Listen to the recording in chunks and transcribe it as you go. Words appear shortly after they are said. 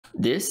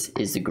This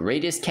is the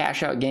greatest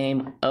cash out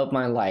game of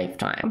my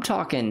lifetime. I'm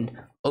talking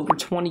over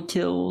 20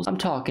 kills. I'm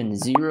talking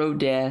 0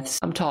 deaths.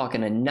 I'm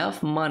talking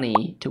enough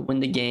money to win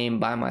the game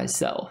by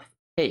myself.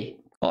 Hey,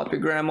 call up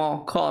your grandma,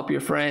 call up your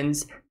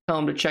friends, tell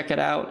them to check it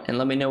out, and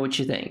let me know what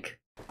you think.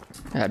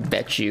 I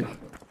bet you.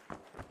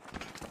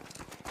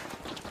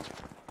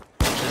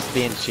 Just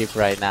being cheap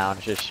right now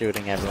and just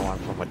shooting everyone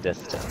from a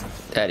distance.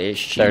 That is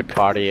cheap. Third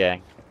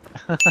partying.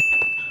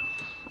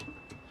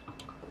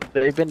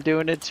 They've been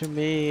doing it to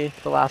me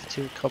the last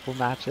couple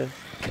matches.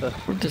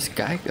 Where'd this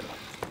guy go?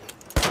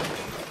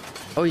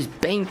 Oh, he's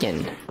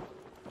banking.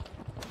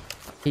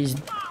 He's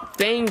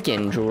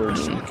banking,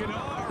 Jordan.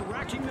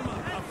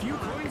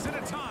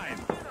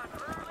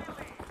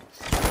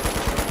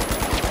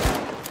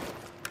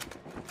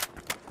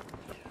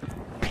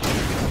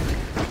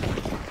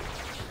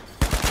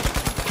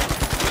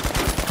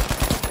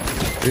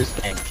 Who's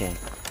banking?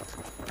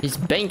 He's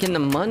banking the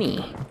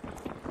money.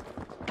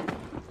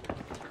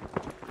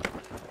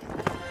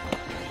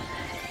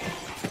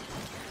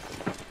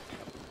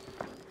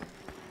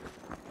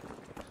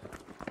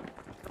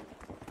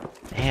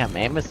 Damn,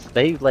 Amos,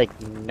 they like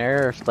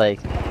nerfed,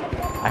 like,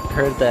 I've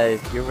heard that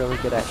if you're really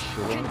good at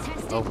shooting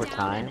over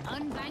time,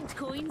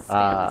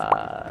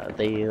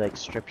 they like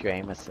strip your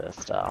aim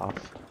assist off.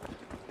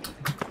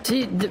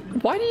 See,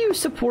 why do you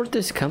support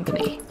this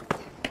company?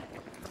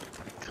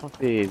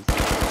 Companies,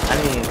 I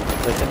mean,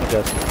 they're gonna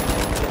go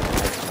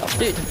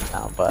through stuff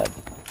now, but...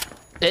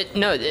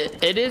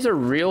 It is a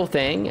real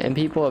thing, and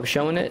people have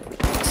shown it.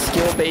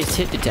 Skill-based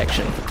hit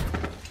detection.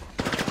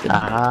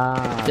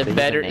 The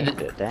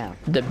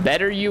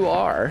better you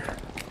are,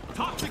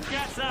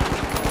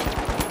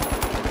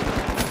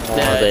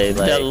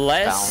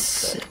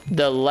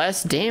 the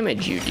less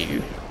damage you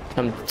do.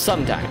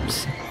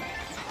 Sometimes.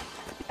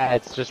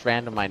 It's just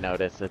random. I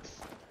notice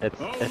it's weird.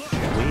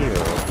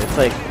 It's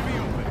like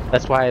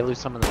that's why I lose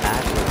some of the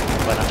matches.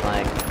 But I'm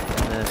like,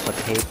 and then it's a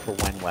paid for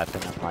win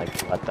weapon. I'm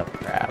like, what the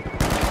crap?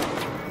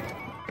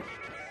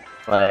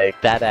 Like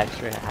that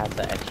extra has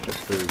the extra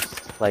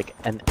boost, like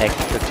an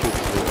extra 2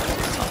 boost.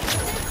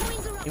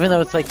 Even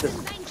though it's like the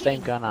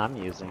same gun I'm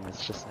using,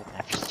 it's just like,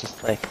 it's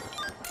just like,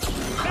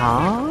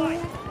 huh?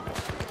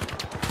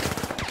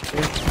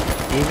 It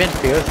even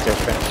feels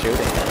different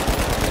shooting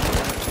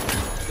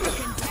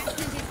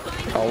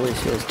it. Always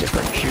feels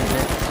different shooting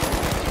it.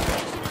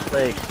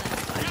 Like,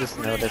 I just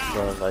noticed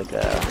like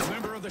a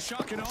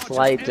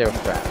slight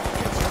difference.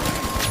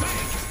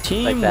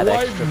 Team like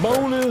white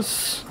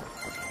bonus!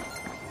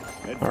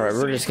 Alright,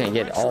 we're just gonna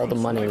get all the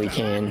money we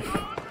can.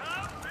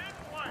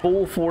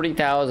 Full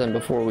 40,000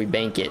 before we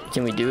bank it.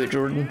 Can we do it,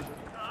 Jordan?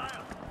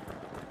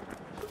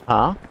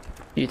 Huh?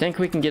 Do you think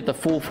we can get the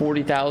full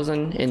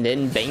 40,000 and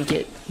then bank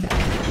it?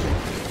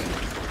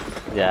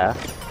 Yeah.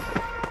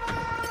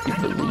 You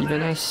believe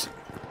in us?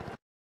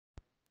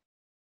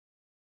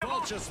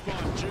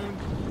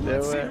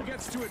 Do it.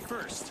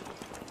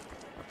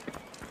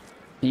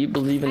 Do you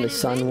believe in the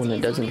sun when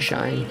it doesn't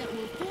shine?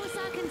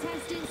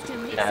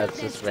 Yeah, it's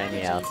just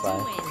rainy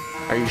outside.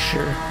 Are you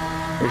sure?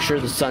 Are you sure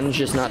the sun's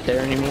just not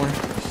there anymore?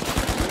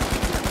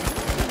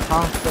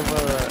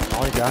 Possible.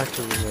 All you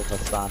actually is the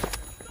sun.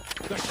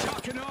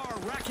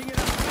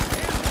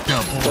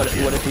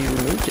 What if he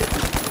removed it?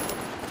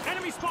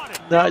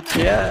 Not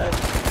yet.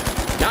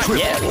 Not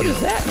yet? What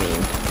does that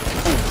mean?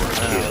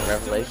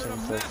 Revelation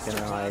says it's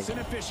gonna like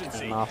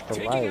turn off the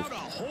lights.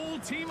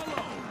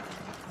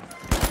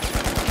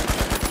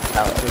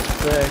 That was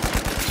sick.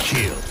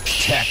 Kill.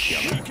 Check.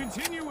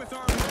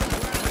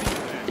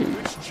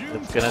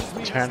 It's gonna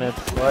turn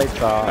its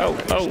lights off.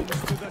 Oh.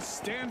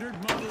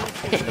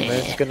 And then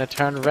it's gonna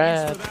turn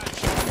red.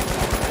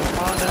 Come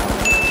on now.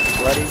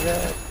 Bloody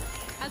red.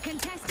 A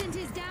contestant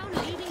is down,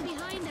 leaving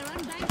behind their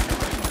unbanked.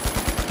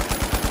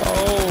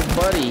 Oh,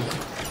 buddy.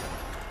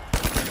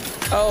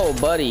 Oh,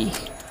 buddy.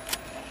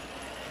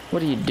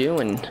 What are you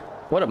doing?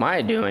 What am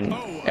I doing?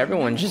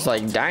 Everyone's just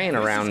like dying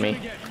around me.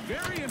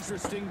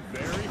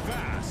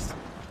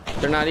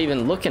 They're not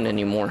even looking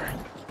anymore.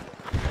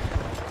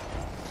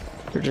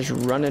 They're just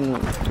running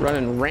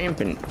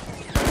rampant.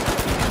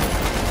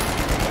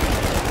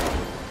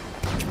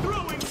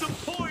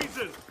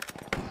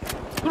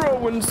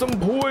 Throwing some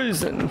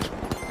poison.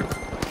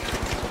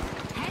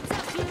 Heads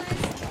up, viewers.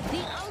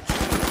 The ultra.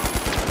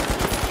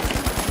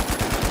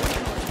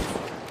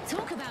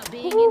 Talk about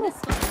being in the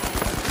spotlight.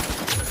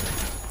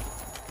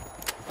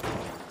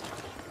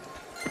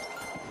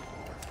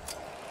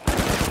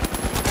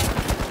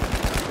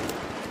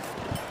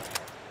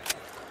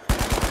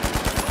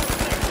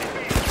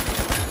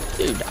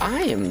 Dude,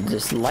 I am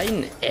just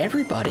lighting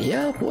everybody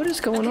up. What is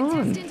going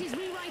on?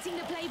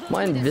 Am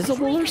I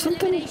invisible or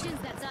something?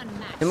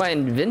 Am I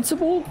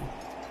invincible?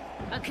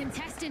 A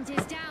contestant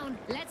is down.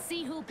 Let's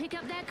see who'll pick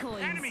up their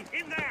coins. Enemy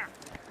in there.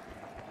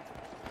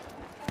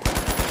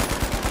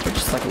 They're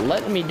just like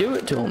letting me do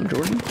it to him,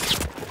 Jordan.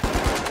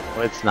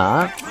 Well, it's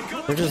not.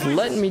 They're just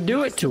letting me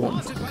do it to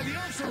him.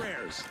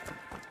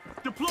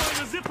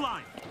 Deploying a zip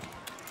line.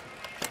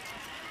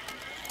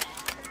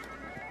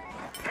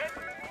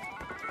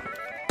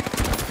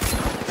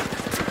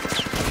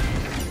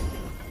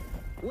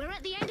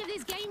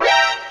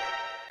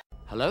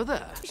 Hello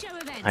there. Show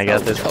event. I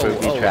got this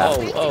booby trap.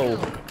 Oh.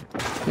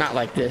 Not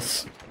like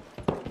this.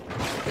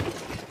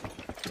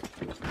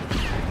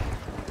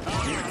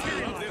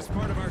 I love this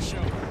part of our show.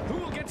 Who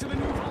will get to the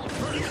new vault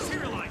first?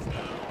 Materialize.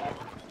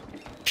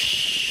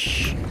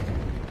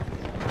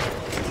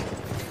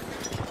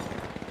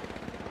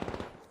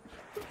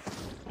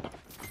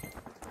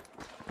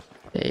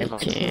 They I'm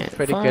can't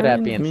pretty good at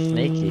find being me.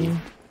 sneaky.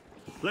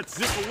 Let's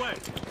zip away.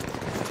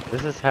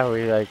 This is how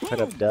we like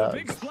put up Boom, the dubs.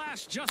 big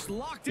splash just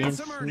locked Being in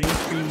some earnings. Good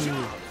sneaky.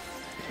 job.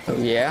 Oh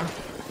yeah.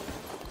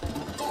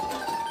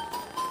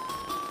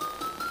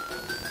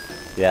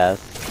 Yes.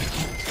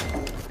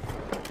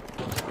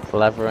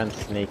 Clever and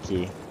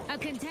sneaky. A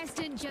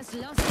contestant just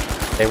lost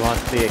it. They won't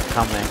see it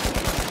coming.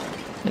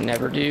 They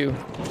never do.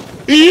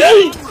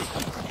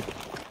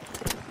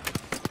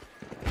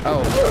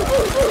 Oh.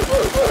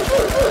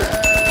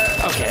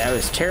 Okay, that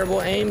was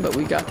terrible aim, but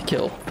we got the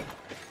kill.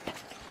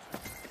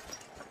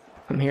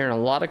 I'm hearing a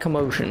lot of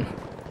commotion.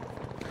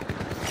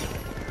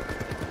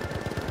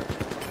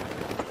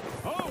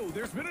 Oh,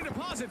 there's been a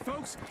deposit,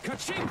 folks.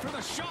 Ka-ching for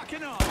the shock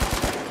and awe.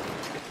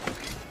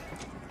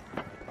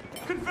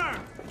 Confirmed.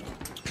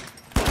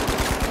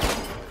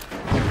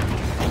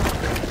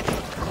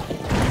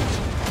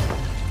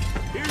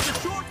 Here's a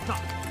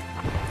shortcut.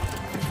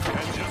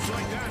 And just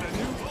like that, a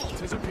new vault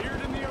has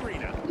appeared in the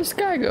arena. Where'd this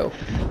guy go?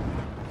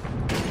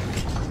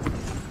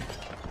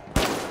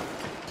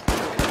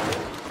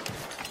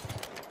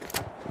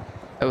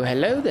 Oh,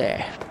 hello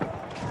there.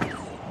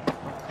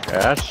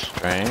 That's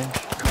strange.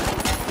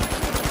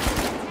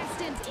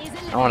 Contestant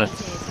is I want to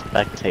eliminated.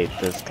 spectate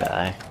this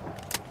guy.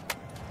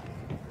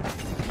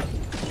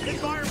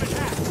 Environment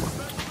hack.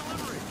 Special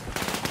delivery.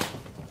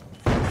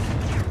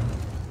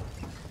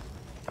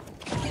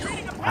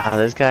 Wow,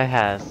 this guy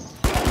has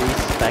 3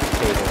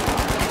 spectators.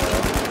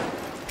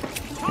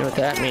 You know what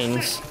that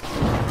means?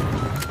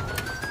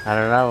 I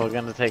don't know, we're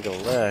gonna take a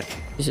look.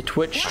 He's a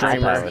Twitch I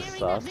streamer. thought it was Nearing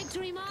that sus.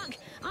 victory mark,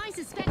 I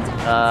suspect our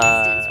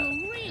contestants will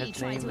really his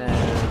try name to is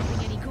avoid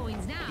losing any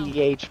coins now.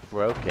 PH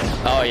Broken.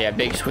 Oh yeah,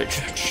 big Twitch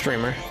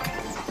streamer.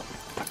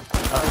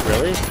 Oh,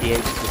 really?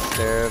 PH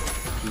Disturbed,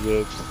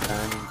 PH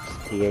Sun,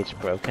 PH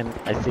Broken.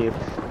 I see.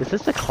 Is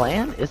this a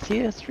clan? Is he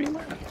a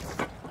streamer?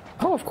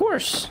 Oh, of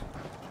course.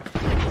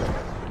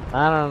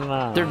 I don't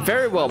know. They're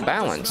very well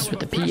balanced with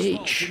the First vault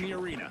pH. in the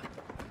arena.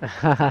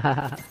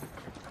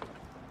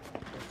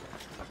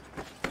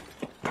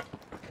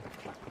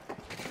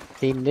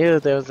 He knew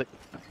there was a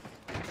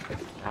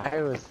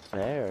guy was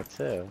there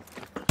too.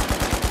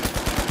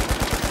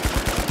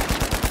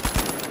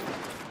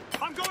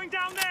 I'm going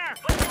down there.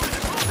 Let's go to the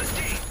deposit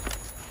team.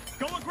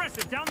 Go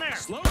aggressive down there.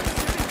 Slow.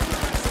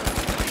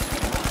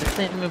 This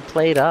ain't even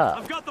played up.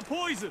 I've got the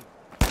poison.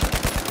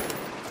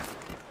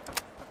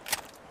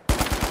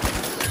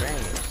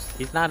 Strange.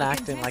 He's not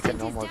acting like a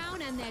Contestant is normal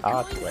down and their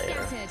COD coins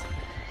player. scattered.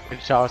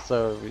 Which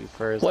also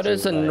refers What to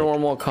does a like,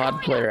 normal COD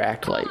player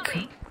act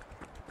like?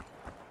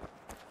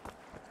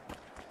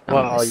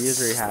 Well,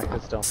 usually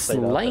hackers don't play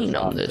up Slain as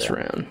on this often.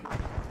 round.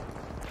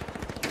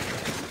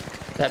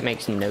 That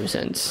makes no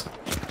sense.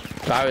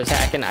 If I was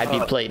hacking, I'd be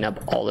plating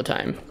up all the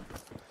time.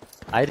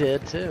 I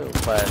did too,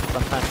 but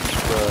sometimes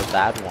the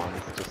bad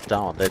ones just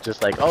don't. They're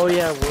just like, oh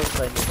yeah, whoops,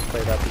 I need to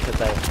play that because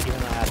I even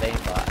though I have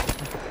aimbot.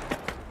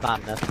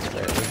 Not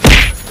necessary.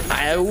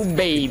 Oh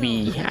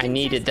baby, I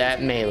needed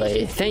that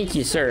melee. Thank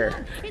you,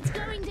 sir. It's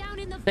going down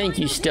in the Thank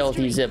you, final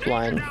stealthy history.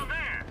 zipline. Down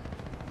there.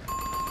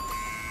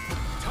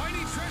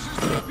 Tiny treasures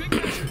for the big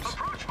measures.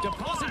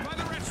 Deposit by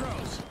the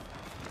retros.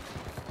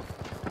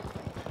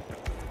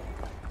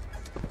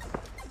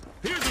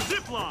 Here's a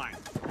zip line.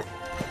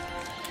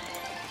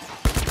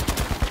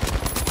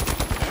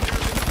 And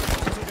there's another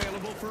vault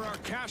available for our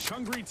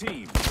cash-hungry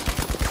team.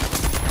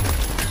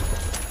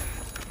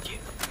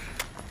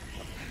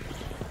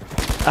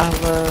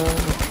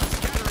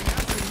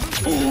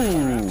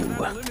 Ooh,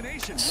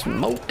 Elimination.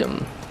 smoked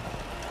him.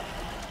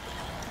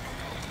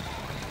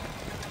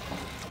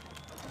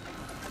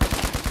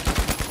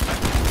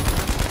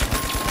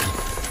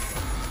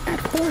 At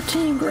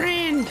 14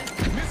 grand.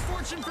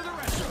 Misfortune for the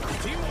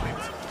retros. Team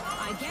wiped.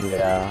 I guess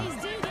Yeah. some days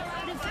do go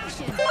out of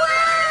fashion.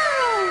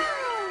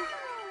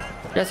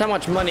 Guess how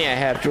much money I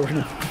have,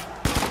 Jordan?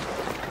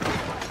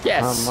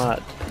 Yes. How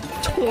much?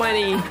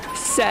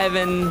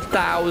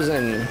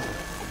 27,000.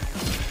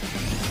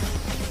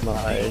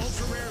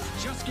 Nice. Ultra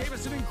Rares just gave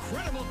us an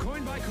incredible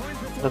coin-by-coin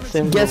That performance.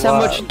 seems Guess a how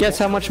lot. much? Guess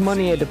how much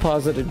money I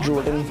deposited,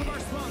 Jordan? On behalf of our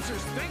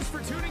sponsors, thanks for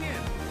tuning in.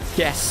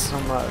 Guess. How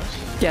much?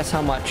 Guess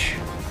how much?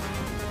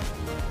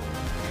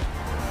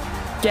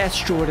 Guess,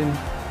 Jordan.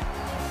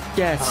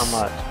 Guess. How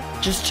much?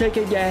 Just take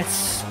a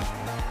guess.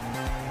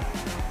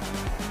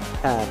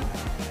 10. We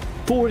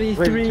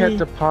 43. kept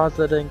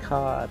depositing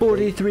COD.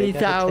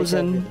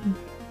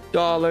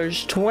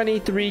 $43,000.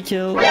 23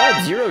 kills. I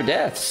had 0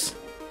 deaths.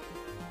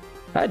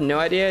 I had no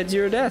idea I had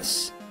 0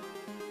 deaths.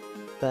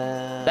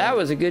 That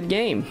was a good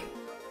game.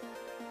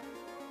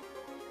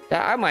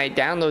 I might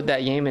download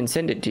that game and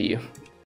send it to you.